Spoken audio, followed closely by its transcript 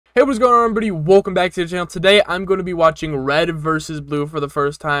Hey, what's going on, everybody? Welcome back to the channel. Today, I'm going to be watching Red vs. Blue for the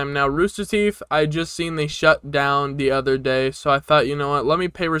first time. Now, Rooster Teeth, I just seen they shut down the other day, so I thought, you know what, let me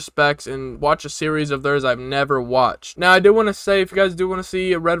pay respects and watch a series of theirs I've never watched. Now, I do want to say, if you guys do want to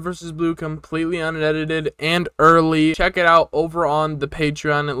see Red vs. Blue completely unedited and early, check it out over on the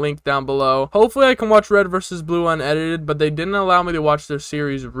Patreon link down below. Hopefully, I can watch Red vs. Blue unedited, but they didn't allow me to watch their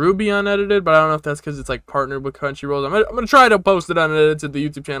series RWBY unedited, but I don't know if that's because it's like partnered with Crunchyroll. I'm gonna try to post it unedited to the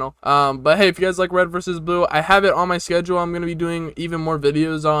YouTube channel. But hey, if you guys like Red vs. Blue, I have it on my schedule. I'm going to be doing even more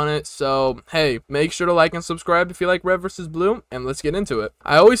videos on it. So, hey, make sure to like and subscribe if you like Red vs. Blue, and let's get into it.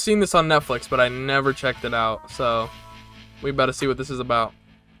 I always seen this on Netflix, but I never checked it out. So, we better see what this is about.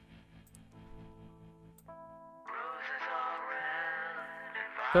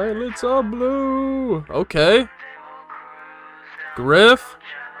 Violets are blue. Okay. Griff.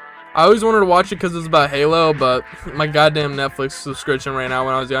 I always wanted to watch it because it's about Halo, but my goddamn Netflix subscription ran out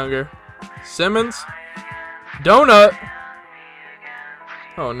when I was younger. Simmons. Donut.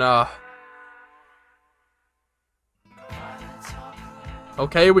 Oh, nah.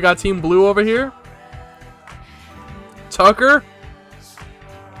 Okay, we got Team Blue over here. Tucker.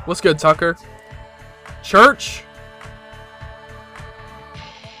 What's good, Tucker? Church.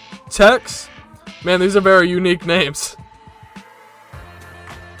 Tex. Man, these are very unique names.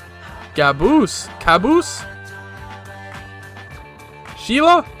 Caboose. Caboose?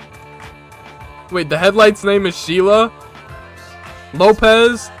 Sheila? Wait, the headlight's name is Sheila?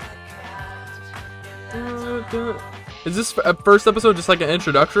 Lopez? Is this first episode just like an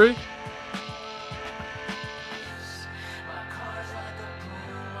introductory?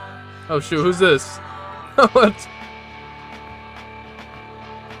 Oh shoot, who's this? What?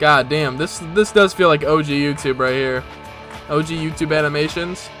 God damn, this does feel like OG YouTube right here. OG YouTube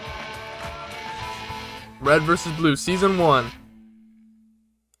animations. Red vs. Blue, Season 1.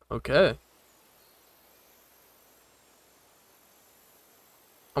 Okay.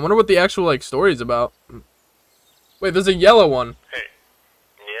 I wonder what the actual, like, story is about. Wait, there's a yellow one. Hey.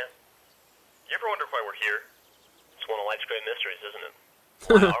 Yeah? You ever wonder why we're here? It's one of life's great mysteries, isn't it?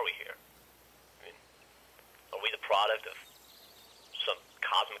 Why are we here? I mean, are we the product of some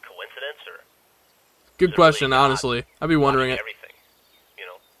cosmic coincidence, or... Good question, really honestly. I'd be wondering it. Everything, you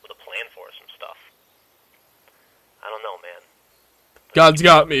know, with a plan for us and stuff. I don't know, man. God's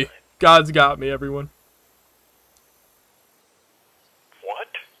got me. God's got me, everyone. What?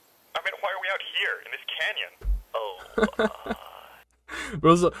 I mean, why are we out here in this canyon? Oh,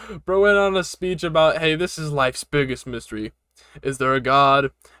 Bro went on a speech about, hey, this is life's biggest mystery. Is there a God?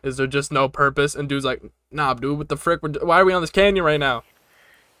 Is there just no purpose? And dude's like, nah, dude, what the frick? Why are we on this canyon right now?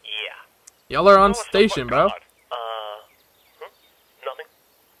 yeah. Y'all are on station, bro. Nothing.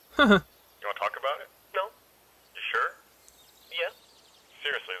 You want to talk about it? No. You sure? Yeah.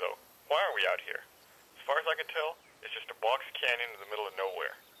 Seriously, though, why are we out here? As far as I can tell, it's just a box canyon in the middle of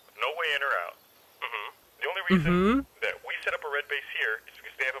nowhere, with no way in or out. The only reason that we set up a red base here is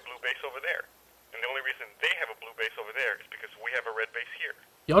because they have a blue base over there. And the only reason they have a blue base over there is because we have a red base here.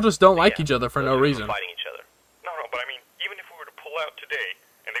 Y'all just don't like each other for no reason. Fighting each other. No, but I mean, even if we were to pull out today,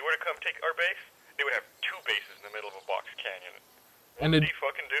 and they were to come take our base, they would have two bases in the middle of a box canyon. What would they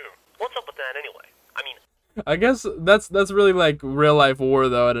fucking do? What's up with that anyway? I mean... I guess that's really like real life war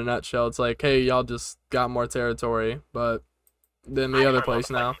though in a nutshell. It's like, hey, y'all just got more territory, but than the other place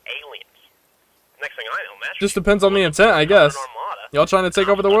now. Aliens. Next thing I know, Master just depends on the intent, I guess. Y'all trying to take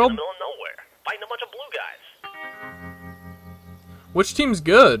over the world? In the middle of nowhere, fighting a bunch of blue guys. Which team's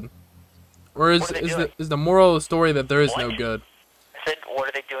good? Or is the moral of the story that there is no good? I said, what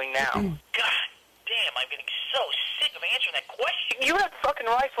are they doing now? God damn, I'm getting so sick of answering that question. You have a fucking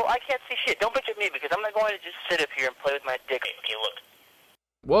rifle. I can't see shit. Don't bitch at me because I'm not going to just sit up here and play with my dick. Okay, look.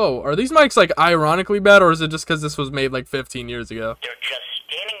 Whoa, are these mics like ironically bad, or is it just because this was made like 15 years ago? They're just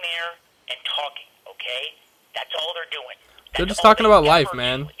standing there and talking, okay? That's all they're doing. They're just talking about life,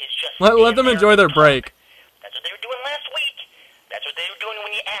 man. Let them enjoy their break. That's what they were doing last week. That's what they were doing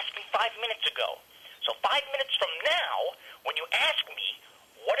when you asked me 5 minutes ago. So 5 minutes from now, when you ask me,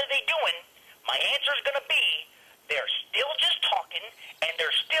 what are they doing, my answer is going to be, they're still just talking, and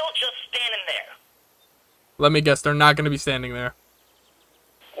they're still just standing there. Let me guess, they're not going to be standing there.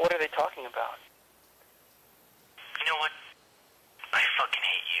 What are they talking about? You know what? I fucking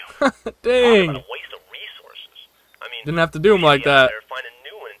hate you. Dang. What a waste of resources. I mean, didn't have to do them like that. They're finding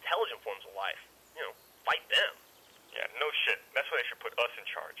new and intelligent forms of life. You know, fight them. Yeah, no shit. That's why they should put us in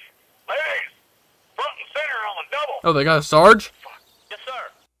charge. Hey! Front and center on the double! Oh, they got a Sarge? Fuck. Yes, sir.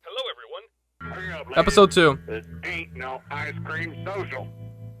 Hello, everyone. Episode 2. This ain't no ice cream social.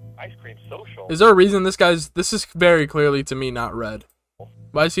 Ice cream social? Is there a reason this is very clearly to me not red?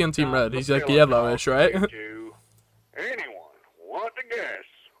 Why is he on Team Red? He's like yellowish, right? Anyone want to guess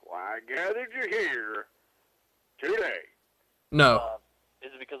why I gathered you here today? No.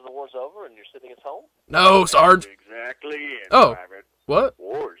 Is it because the war's over and you're sitting at home? No, Sarge. That's exactly it, Oh. Private. What?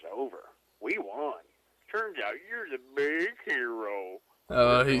 War's over. We won. Turns out you're the big hero. Oh,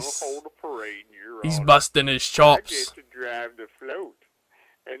 We're gonna he's hold a parade in your he's honor. busting his I chops. get to drive the float.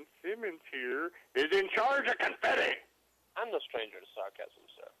 And Simmons here is in charge of confetti. I'm no stranger to sarcasm,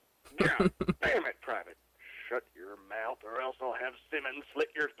 sir. God damn it, Private. Shut your mouth or else I'll have Simmons slit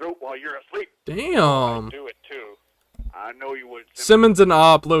your throat while you're asleep. Damn. Do it too. I know you would, Simmons an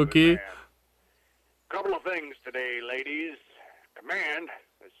op, low Good key. man. Couple of things today, ladies. Command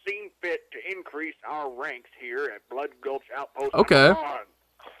has seen fit to increase our ranks here at Blood Gulch Outpost. Okay. #1.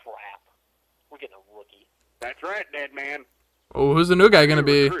 Crap. We're getting a rookie. That's right, dead man. Oh, who's the new guy gonna Your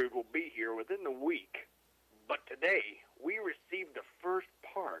be? recruit will be here within the week. But today, we received the first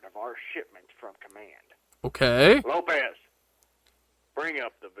part of our shipment from Command. Okay. Lopez, bring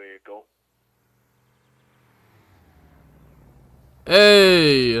up the vehicle.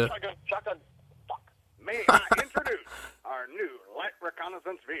 Hey. Shotgun. Fuck. May I introduce our new light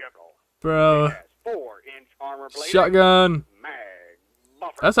reconnaissance vehicle? Bro. It has 4-inch armor plating, Shotgun. mag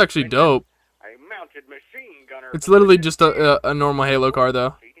buffer. That's actually engine, dope. A mounted machine gunner. It's literally position, just a normal Halo car,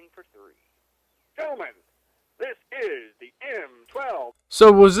 though. seating for 3. Gentlemen, this is the M12.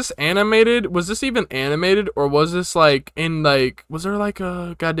 So was this animated? Was this even animated, or was this like in like? Was there like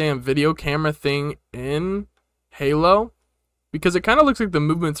a goddamn video camera thing in Halo? Because it kind of looks like the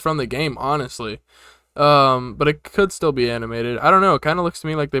movements from the game, honestly. But it could still be animated. I don't know. It kind of looks to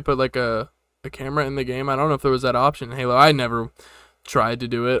me like they put like a camera in the game. I don't know if there was that option in Halo. I never tried to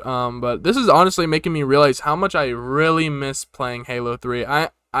do it. But this is honestly making me realize how much I really miss playing Halo 3. I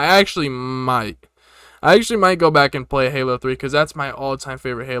actually might go back and play Halo 3 because that's my all-time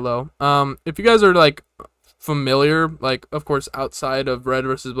favorite Halo. If you guys are like familiar, like of course outside of Red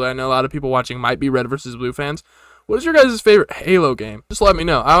vs. Blue, I know a lot of people watching might be Red vs. Blue fans. What is your guys' favorite Halo game? Just let me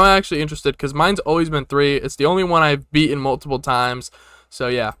know. I'm actually interested because mine's always been 3. It's the only one I've beaten multiple times. So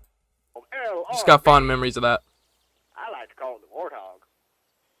yeah, just got fond memories of that. I like to call it the Warthog.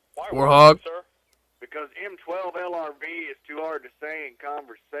 Why Warthog? sir? Because M12 LRV is too hard to say in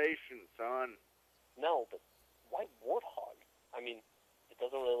conversation, son. No, but why warthog? I mean, it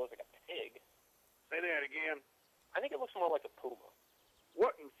doesn't really look like a pig. Say that again. I think it looks more like a puma.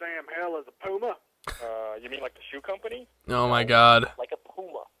 What in Sam hell is a puma? You mean like the shoe company? Oh my god. Like a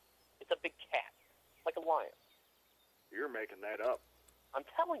puma. It's a big cat. Like a lion. You're making that up. I'm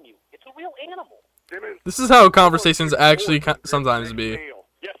telling you, it's a real animal. Simmons, This is how conversations actually sometimes be.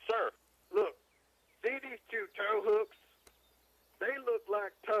 Yes, sir. Look, see these two toe hooks? They look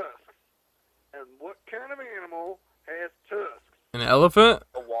like tusks. And what kind of animal has tusks? An elephant?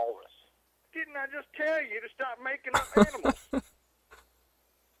 A walrus. Didn't I just tell you to stop making up animals?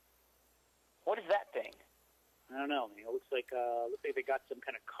 What is that thing? I don't know, man. It looks like they got some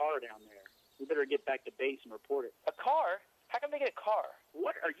kind of car down there. We better get back to base and report it. A car? How come they get a car?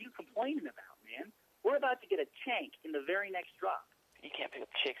 What are you complaining about, man? We're about to get a tank in the very next drop. You can't pick up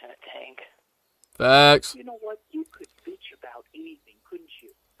chicks in a tank. Facts. You know what? You could bitch about anything, couldn't you?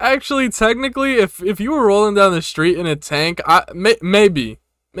 Actually, technically, if you were rolling down the street in a tank, maybe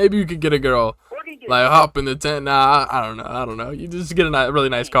you could get a girl. We're gonna get Like hop in the tent. Nah, I don't know. You just get a really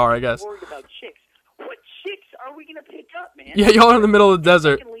nice car, I guess. Worried about chicks. What chicks are we gonna pick up, man? Yeah, y'all are in the middle of the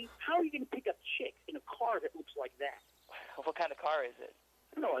desert. Secondly, how are you gonna pick up chicks in a car that looks like that? What kind of car is it?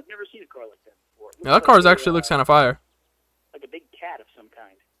 I don't know. I've never seen a car like that before. It Yeah, that looks car like actually looks kind of fire. like a big cat of some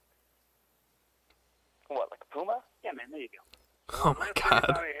kind. What, like a puma? Yeah, man. There you go. Oh my Unless god.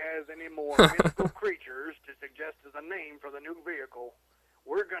 anybody has any more mythical creatures to suggest as a name for the new vehicle,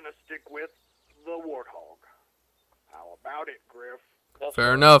 we're gonna stick with the Warthog. How about it, Griff? That's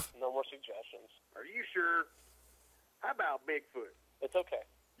Fair fine. enough. No more suggestions. Are you sure? How about Bigfoot? It's okay.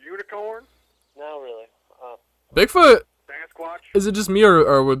 Unicorn? No, really. Bigfoot. Sasquatch? Is it just me,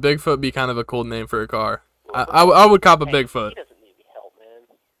 or would Bigfoot be kind of a cool name for a car? I would cop a Hey, Bigfoot. He doesn't need any help, man.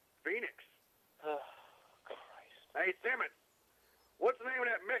 Phoenix? Christ. Hey, Simmons, what's the name of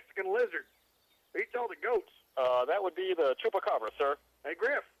that Mexican lizard? Eats all the goats. That would be the chupacabra, sir. Hey,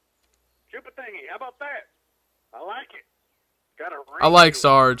 Griff, Chupa-thingy, how about that? I like it. Got a ring I like to it.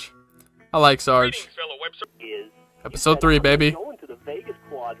 Sarge. I like Sarge. fellow Webster. Is Episode 3, baby. Going to the Vegas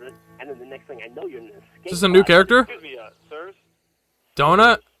quadrant, and then the next thing I know, you're in an escape. Is this a new character? Excuse me, sirs.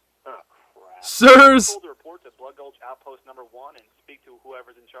 Donut? Oh, crap. Sirs! Hold a report to Blood Gulch Outpost number 1 and speak to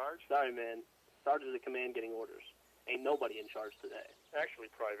whoever's in charge. Sorry, man. Sergeant of the command getting orders. Ain't nobody in charge today. Actually,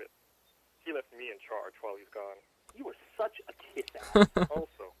 Private. He left me in charge while he's gone. You are such a kiss-ass.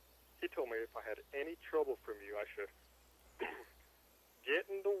 Also, he told me if I had any trouble from you, I should get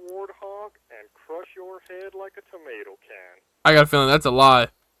in the warthog and crush your head like a tomato can. I got a feeling that's a lie.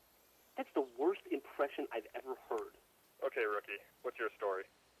 That's the worst impression I've ever heard. Okay, Rookie, what's your story?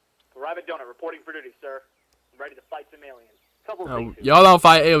 Private Donut reporting for duty, sir. I'm ready to fight some aliens. Couple of Oh, things here. y'all don't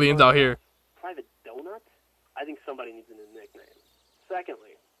fight aliens out here. Private Donut? I think somebody needs a new nickname.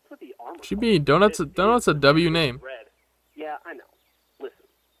 Secondly, what's with the armor? Should be Donuts. Donuts a W name. Red. Yeah, I know. Listen,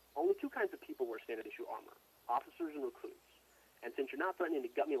 only two kinds of people wear standard issue armor: officers and recruits. And since you're not threatening to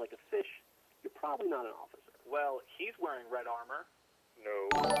gut me like a fish, you're probably not an officer. Well, he's wearing red armor. No,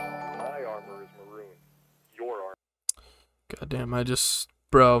 my armor is maroon. Your armor. God damn,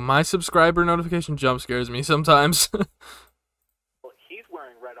 bro, my subscriber notification jump scares me sometimes. Well, he's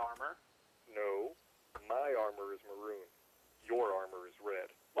wearing red armor. No, my armor is maroon. Your armor is red.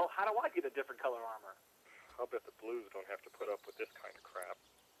 Well, how do I get a different color armor? I'll bet the Blues don't have to put up with this kind of crap.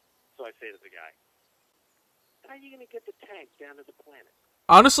 So I say to the guy, How are you going to get the tank down to the planet?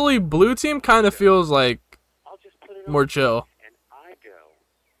 Honestly, blue team kind of feels like I'll just put it more on chill, and I go.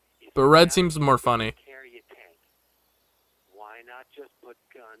 If but you red gotta seems more funny. carry a tank, why not just put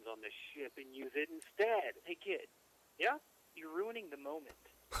guns on the ship and use it instead? Hey kid, yeah? You're ruining the moment.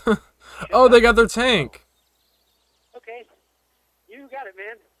 Oh, they got their tank. Okay, you got it,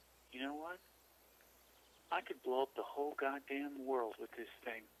 man. You know what? I could blow up the whole goddamn world with this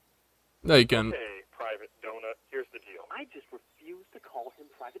thing. No, you can. Hey, Private Donut, here's the deal. I just refuse to call him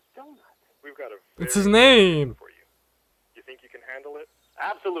Private Donut. We've got a It's very his name. for you. You think you can handle it?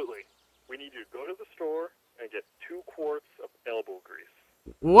 absolutely. We need you to go to the store and get 2 quarts of elbow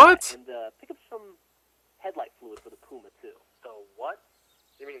grease. What? And pick up some headlight fluid for the Puma too. So what?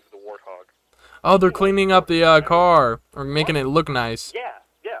 He means the warthog. Oh, they're cleaning up the car or making it look nice. Yeah,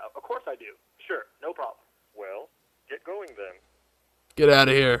 of course I do. Sure, no problem. Well, get going then. Get out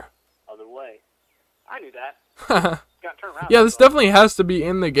of here. Other way. I knew that. Yeah, Gotta turn around. this definitely has to be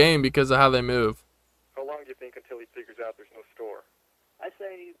in the game because of how they move. How long do you think until he figures out there's no store? I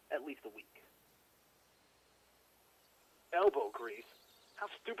say at least a week. Elbow grease? How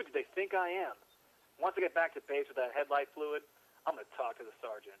stupid do they think I am? Once I get back to base with that headlight fluid, I'm gonna talk to the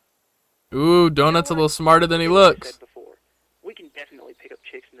sergeant. Ooh, Donut's a little smarter than he Like I looks. said before, we can definitely pick up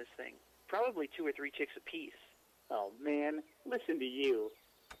chicks in this thing. Probably 2 or 3 chicks apiece. Oh man, listen to you.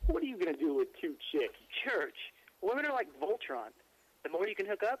 What are you gonna do with 2 chicks? Church, women are like Voltron. The more you can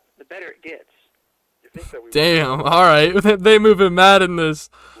hook up, the better it gets. You think that we Damn. All right, they moving mad in this.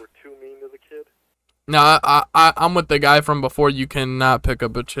 were too mean to the kid? No, I'm with the guy from before. You cannot pick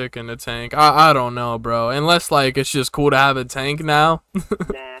up a chick in a tank. I don't know, bro. Unless like it's just cool to have a tank now. Nah,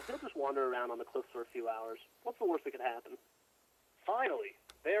 he'll just wander around on the cliffs for a few hours. What's the worst that could happen? Finally,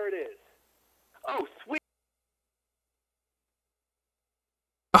 there it is. Oh, sweet.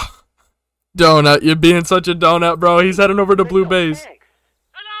 Donut, you're being such a donut, bro. He's heading over to Blue Base. Thanks.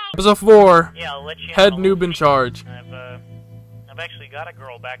 Episode 4. Yeah, I'll let you Head have a noob little in charge. I've actually got a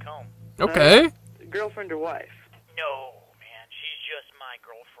girl back home. Okay. Girlfriend or wife? No, man, she's just my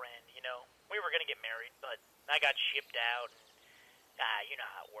girlfriend, you know. We were gonna get married, but I got shipped out, and, you know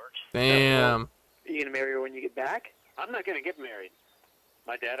how it works. Damn. Are you gonna marry her when you get back? I'm not gonna get married.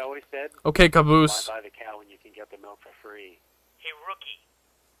 My dad always said, Okay, why Caboose. buy the cow when you can get the milk for free? Hey, Rookie,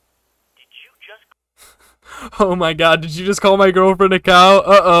 did you just Oh my god, did you just call my girlfriend a cow?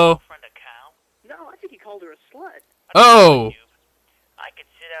 Uh-oh. friend a cow? No, I think he called her a slut. Oh. I could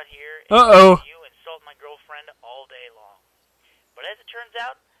sit out here and Uh-oh. listen to you insult my girlfriend all day long. But as it turns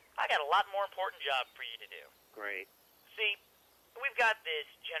out, I got a lot more important job for you to do. Great. See, we've got this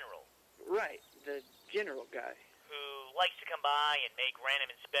general Right, the general guy. who likes to come by and make random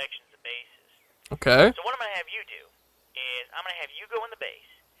inspections of bases. Okay. So what I'm going to have you do is I'm going to have you go in the base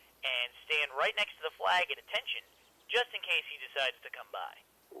and stand right next to the flag at attention just in case he decides to come by.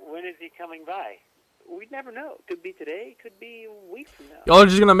 When is he coming by? We'd never know. Could be today, could be a week from now. Y'all are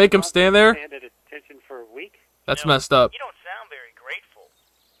just gonna make him stand there? Stand at attention for a week? That's No, messed up. You don't sound very grateful.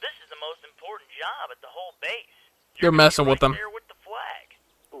 This is the most important job at the whole base. You're gonna be messing with right them. there with the flag.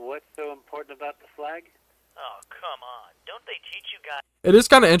 What's so important about the flag? Oh, come on. Don't they teach you guys? It is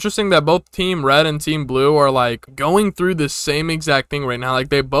kind of interesting that both Team Red and Team Blue are like going through the same exact thing right now. Like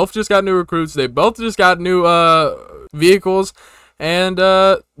they both just got new recruits. They both just got new vehicles, and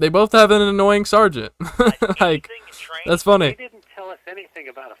they both have an annoying sergeant. Like Anything in training? that's They funny. didn't tell us anything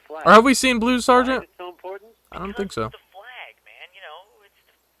about a flag. Or have we seen Blue Why is Sergeant? it so important? I don't Because think so. It's the flag, man. You know,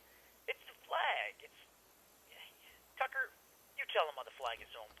 it's the flag. Tucker, you tell them why the flag is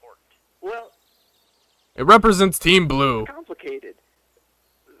so important. Well, It represents Team Blue. Complicated.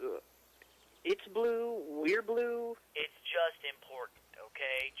 It's blue. We're blue. It's just important,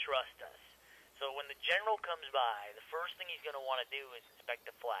 okay? Trust us. So when the general comes by, the first thing he's going to want to do is inspect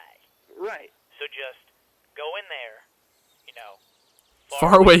the flag. Right. So just go in there, you know,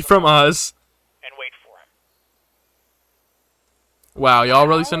 Far away from us. and wait for him. Wow, y'all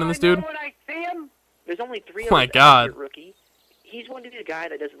really sending this dude? When I see him, There's only 3 Oh of my us out God. here, rookie. He's one to be the guy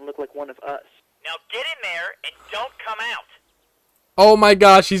that doesn't look like one of us. Now get in there and don't come out. Oh my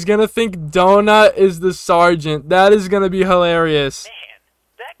gosh, he's gonna think Donut is the sergeant. That is gonna be hilarious. Man,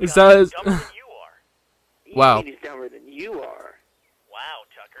 that Is guy that is his- dumber than you are. You Wow. mean he's dumber than you are. Wow,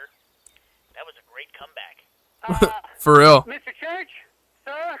 Tucker. That was a great comeback. For real. Mr. Church,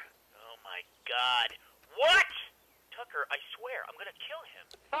 sir. Oh my God. What? Tucker, I swear, I'm going to kill him.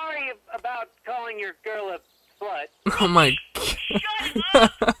 Sorry about calling your girl a slut. Oh my Shut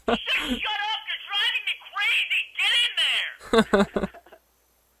up! Shut up! You're driving me crazy! Get in there!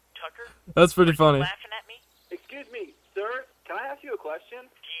 Tucker, That's pretty funny. laughing at me? Excuse me, sir. Can I ask you a question?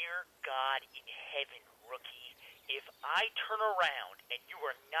 Dear God in heaven, rookie, if I turn around and you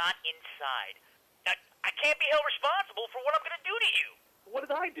are not inside, I can't be held responsible for what I'm going to do to you. What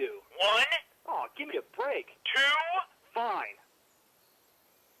did I do? 1, Oh, give me a break. 2, Fine.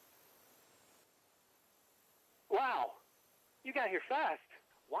 Wow, you got here fast.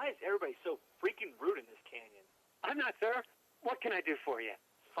 Why is everybody so freaking rude in this canyon? I'm not, sir. What can I do for you?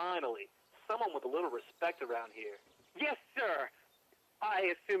 Finally, someone with a little respect around here. Yes, sir.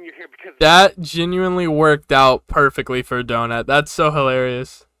 I assume you're here because That genuinely worked out perfectly for Donut. That's so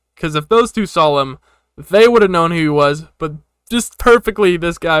hilarious. Because if those two saw him, they would have known who he was. But just perfectly,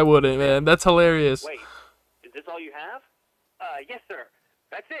 this guy wouldn't, man. That's hilarious. Wait, is this all you have? yes, sir.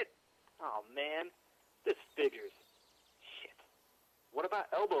 That's it. Oh, man. This figures. Shit. What about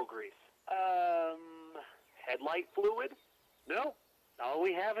elbow grease? Headlight fluid? No, all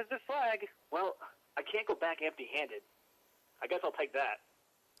we have is this flag. Well, I can't go back empty-handed. I guess I'll take that.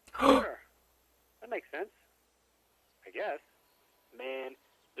 Sure. That makes sense. I guess. Man,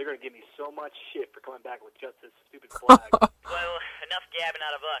 they're going to give me so much shit for coming back with just this stupid flag. well, enough gabbing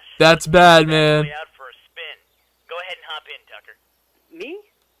out of us. That's bad, We're man. actually out for a spin. Go ahead and hop in, Tucker. Me?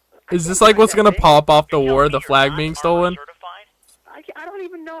 Is this like what's gonna pop off the You're war, telling me the you're flag not being armor stolen? certified? I don't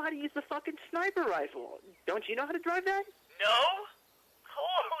even know how to use the fucking sniper rifle. Don't you know how to drive that? No?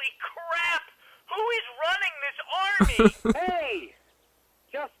 Holy crap! Who is running this army? Hey,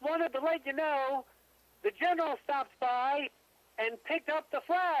 just wanted to let you know the general stopped by and picked up the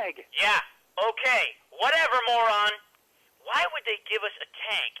flag. Yeah, okay. Whatever, moron. Why would they give us a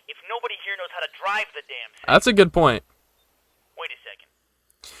tank if nobody here knows how to drive the damn thing? That's a good point. Wait a second.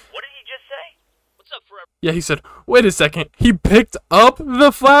 What did he just say? What's up, forever? Yeah, he said, wait a second. He picked up the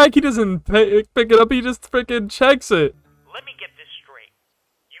flag? He doesn't pick it up, he just freaking checks it. Let me get this straight.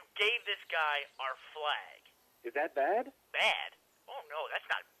 You gave this guy our flag. Is that bad? Bad? Oh no, that's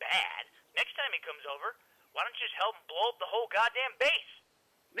not bad. Next time he comes over, why don't you just help him blow up the whole goddamn base?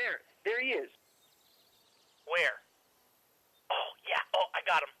 There he is. Where? Oh, yeah. Oh, I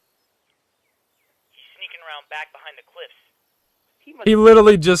got him. He's sneaking around back behind the cliffs.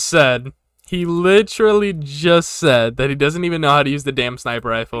 He literally just said that he doesn't even know how to use the damn sniper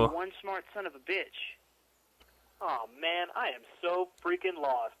rifle. One smart son of a bitch. Oh, man, I am so freaking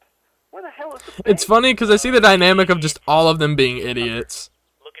lost. Where the hell is the It's base? funny because I see the dynamic of just all of them being idiots.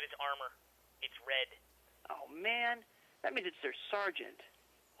 Look at his armor. It's red. Oh man, that means it's their sergeant.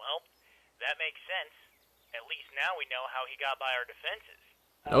 Well, that makes sense. At least now we know how he got by our defenses.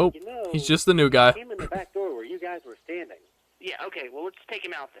 Nope, You know, he's just the new guy. came in the back door where you guys were standing. Yeah, okay, well let's take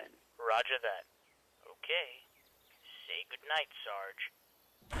him out then. Roger that. Okay. Say goodnight, Sarge.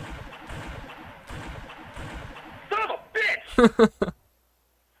 Son of a bitch!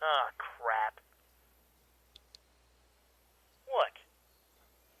 Ah, crap. What?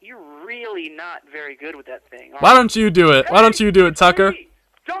 You're really not very good with that thing. Why don't you do it? Why don't you do it, Tucker? Hey,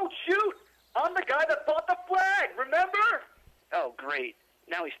 don't shoot! I'm the guy that bought the flag, remember? Oh, great.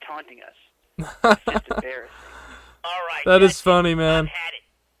 Now he's taunting us. It's just embarrassing. All right. That is that's it. funny, man. I've had it.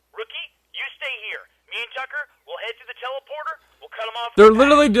 Rookie, you stay here. Me and Tucker, we'll head to the teleporter. We'll cut him off. They're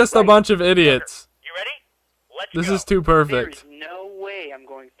literally just a bunch of idiots. You ready? Let's This go. is too perfect. There's no way I'm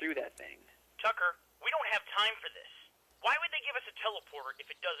going through that thing. Tucker, we don't have time for this. Why would they give us a teleporter if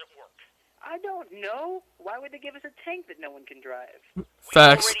it doesn't work? I don't know. Why would they give us a tank that no one can drive?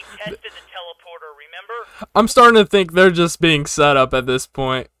 Facts. We already tested the teleporter, remember? I'm starting to think they're just being set up at this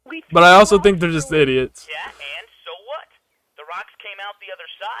point. But I also think they're just idiots. Yeah, and so what? The rocks came out the other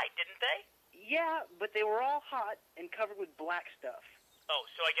side, didn't they? Yeah, but they were all hot and covered with black stuff. Oh,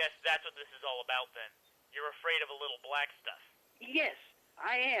 so I guess that's what this is all about then. You're afraid of a little black stuff. Yes,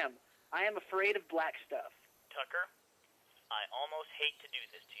 I am. I am afraid of black stuff. Tucker, I almost hate to do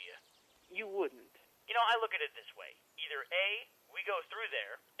this to you. You wouldn't. You know, I look at it this way. Either A, we go through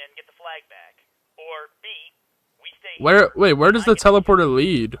there and get the flag back, or B, we stay here. Where does the teleporter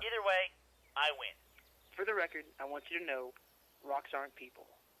lead? Either way, I win. For the record, I want you to know, rocks aren't people.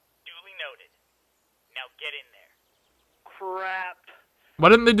 Duly noted. Now get in there. Crap. Why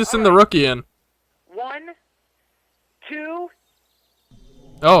didn't they just send the rookie in? 1, 2.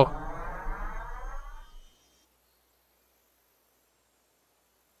 Oh.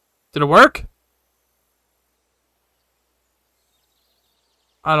 Did it work?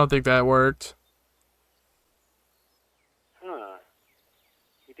 I don't think that worked. Huh.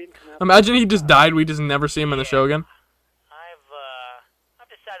 He didn't come out. Imagine he just died, we just never see him in the show again.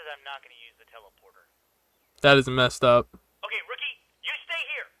 I've decided I'm not going to use the teleporter. That is messed up. Okay, rookie, you stay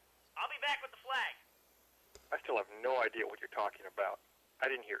here. I'll be back with the flag. I still have no idea what you're talking about. I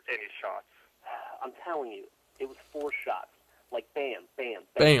didn't hear any shots. I'm telling you, it was 4 shots. Like bam, bam,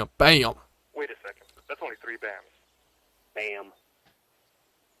 Bam, bam. bam. Wait a second. That's only 3 bams. Bam.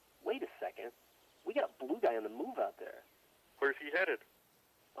 Wait a second. We got a blue guy on the move out there. Where's he headed?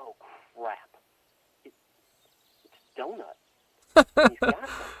 Oh, crap. It's Donut. He's got something.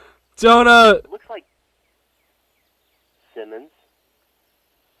 Donut. It looks like Simmons.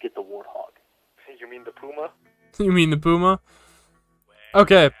 Get the warthog. You mean the Puma? You mean the Puma?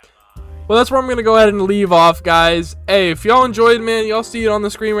 Okay. Well, that's where I'm going to go ahead and leave off, guys. Hey, if y'all enjoyed, man, y'all see it on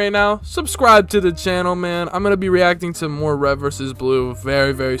the screen right now. Subscribe to the channel, man. I'm going to be reacting to more Red vs. Blue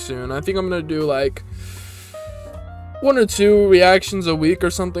very, very soon. I think I'm going to do, like, 1 or 2 reactions a week or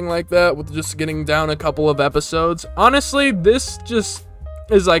something like that, with just getting down a couple of episodes. Honestly, this just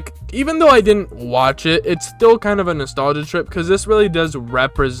is, like, even though I didn't watch it, it's still kind of a nostalgia trip, because this really does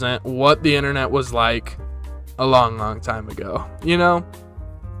represent what the internet was like a long, long time ago, you know?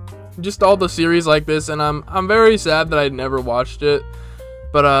 Just all the series like this, and I'm very sad that I never watched it,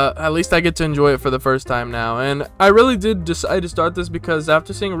 but at least I get to enjoy it for the first time now. And I really did decide to start this because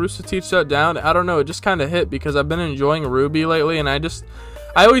after seeing Rooster Teeth shut down, I don't know, it just kind of hit, because I've been enjoying RWBY lately, and I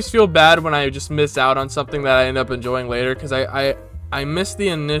always feel bad when I just miss out on something that I end up enjoying later, because I missed the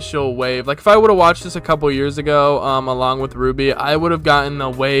initial wave. Like, if I would have watched this a couple years ago, along with RWBY, I would have gotten the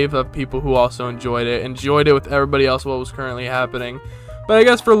wave of people who also enjoyed it with everybody else what was currently happening. But I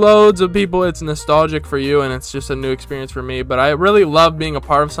guess for loads of people, it's nostalgic for you, and it's just a new experience for me. But I really love being a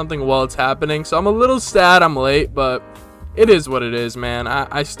part of something while it's happening. So I'm a little sad I'm late, but it is what it is, man.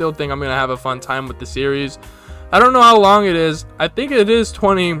 I still think I'm going to have a fun time with the series. I don't know how long it is. I think it is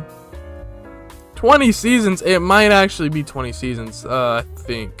 20 seasons. It might actually be 20 seasons. I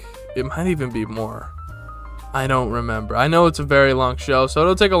think it might even be more. I don't remember. I know it's a very long show, so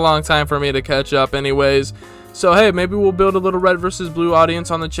it'll take a long time for me to catch up anyways. So hey, maybe we'll build a little Red vs. Blue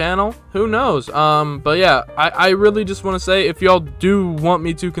audience on the channel. Who knows? But yeah, I really just want to say, if y'all do want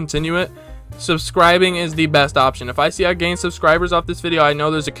me to continue it, subscribing is the best option. If I see I gain subscribers off this video, I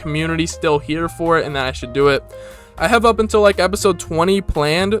know there's a community still here for it and that I should do it. I have up until like episode 20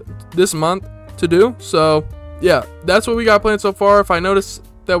 planned this month to do. So yeah, that's what we got planned so far. If I notice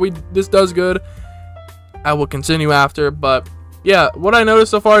that this does good, I will continue after. But yeah, what I noticed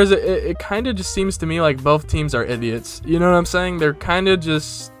so far is it kind of just seems to me like both teams are idiots. You know what I'm saying? They're kind of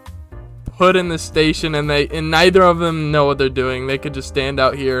just put in the station, and neither of them know what they're doing. They could just stand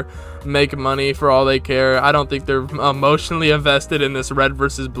out here, make money for all they care. I don't think they're emotionally invested in this Red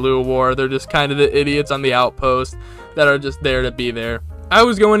vs. Blue war. They're just kind of the idiots on the outpost that are just there to be there. I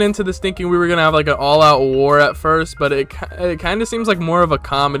was going into this thinking we were going to have like an all-out war at first, but it kind of seems like more of a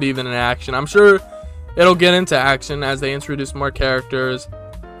comedy than an action. I'm sure it'll get into action as they introduce more characters,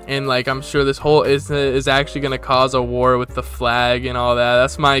 and like I'm sure this whole is actually going to cause a war with the flag and all that.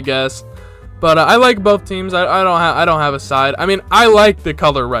 That's my guess. But I like both teams. I don't have a side. I mean, I like the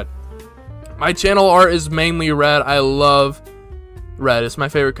color red. My channel art is mainly red. I love red. It's my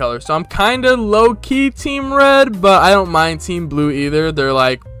favorite color. So I'm kind of low-key team red, but I don't mind team blue either. They're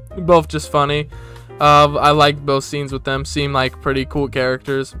like both just funny. I like both scenes with them. Seem like pretty cool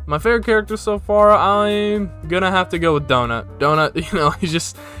characters. My favorite character so far, I'm gonna have to go with Donut. Donut, you know, he's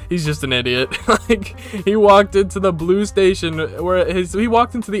just an idiot. Like, he walked into the blue station where he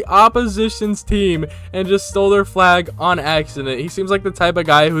walked into the opposition's team and just stole their flag on accident. He seems like the type of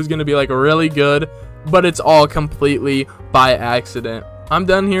guy who's gonna be like really good, but it's all completely by accident. I'm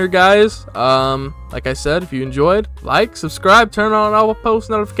done here, guys. Like I said, if you enjoyed, like, subscribe, turn on all post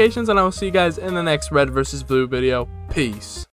notifications, and I will see you guys in the next Red vs. Blue video. Peace.